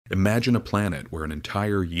Imagine a planet where an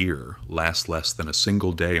entire year lasts less than a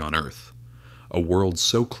single day on Earth, a world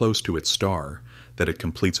so close to its star that it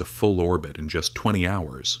completes a full orbit in just 20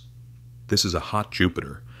 hours. This is a hot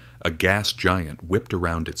Jupiter, a gas giant whipped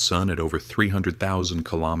around its sun at over 300,000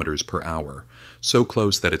 kilometers per hour, so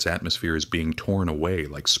close that its atmosphere is being torn away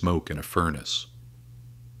like smoke in a furnace.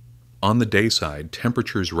 On the day side,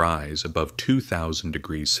 temperatures rise above 2,000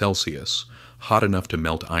 degrees Celsius, hot enough to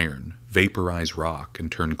melt iron, vaporize rock,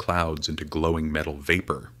 and turn clouds into glowing metal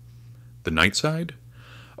vapor. The night side?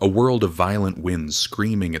 A world of violent winds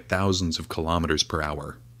screaming at thousands of kilometers per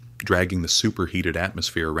hour, dragging the superheated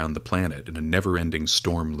atmosphere around the planet in a never-ending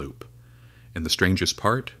storm loop. And the strangest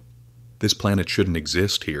part? This planet shouldn't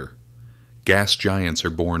exist here. Gas giants are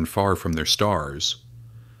born far from their stars.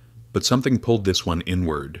 But something pulled this one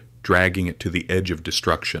inward, dragging it to the edge of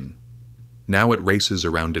destruction. Now it races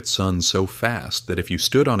around its sun so fast that if you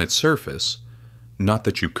stood on its surface, not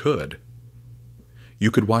that you could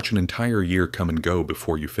watch an entire year come and go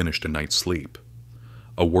before you finished a night's sleep.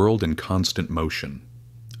 A world in constant motion.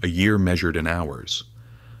 A year measured in hours.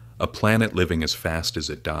 A planet living as fast as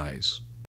it dies.